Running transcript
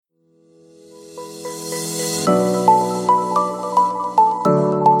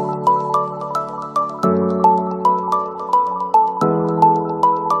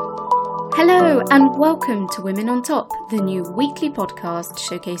Welcome to Women on Top, the new weekly podcast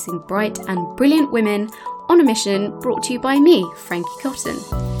showcasing bright and brilliant women on a mission, brought to you by me, Frankie Cotton.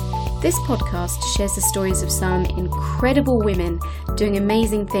 This podcast shares the stories of some incredible women doing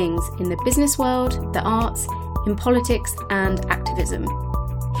amazing things in the business world, the arts, in politics and activism.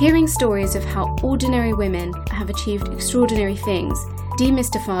 Hearing stories of how ordinary women have achieved extraordinary things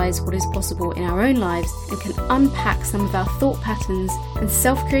demystifies what is possible in our own lives and can unpack some of our thought patterns and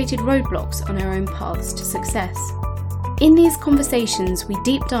self-created roadblocks on our own paths to success. In these conversations, we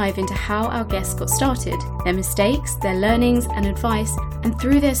deep dive into how our guests got started, their mistakes, their learnings and advice, and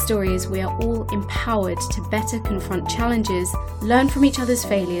through their stories we are all empowered to better confront challenges, learn from each other's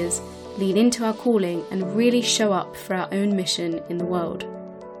failures, lean into our calling and really show up for our own mission in the world.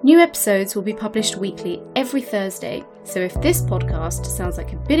 New episodes will be published weekly every Thursday, so if this podcast sounds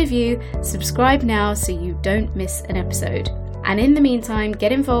like a bit of you, subscribe now so you don't miss an episode. And in the meantime,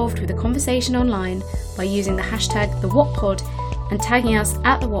 get involved with the conversation online by using the hashtag TheWhatPod and tagging us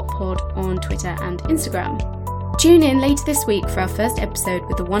at TheWhatPod on Twitter and Instagram. Tune in later this week for our first episode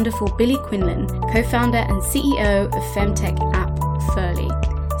with the wonderful Billy Quinlan, co-founder and CEO of femtech app Furly.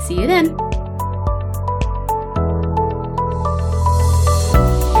 See you then!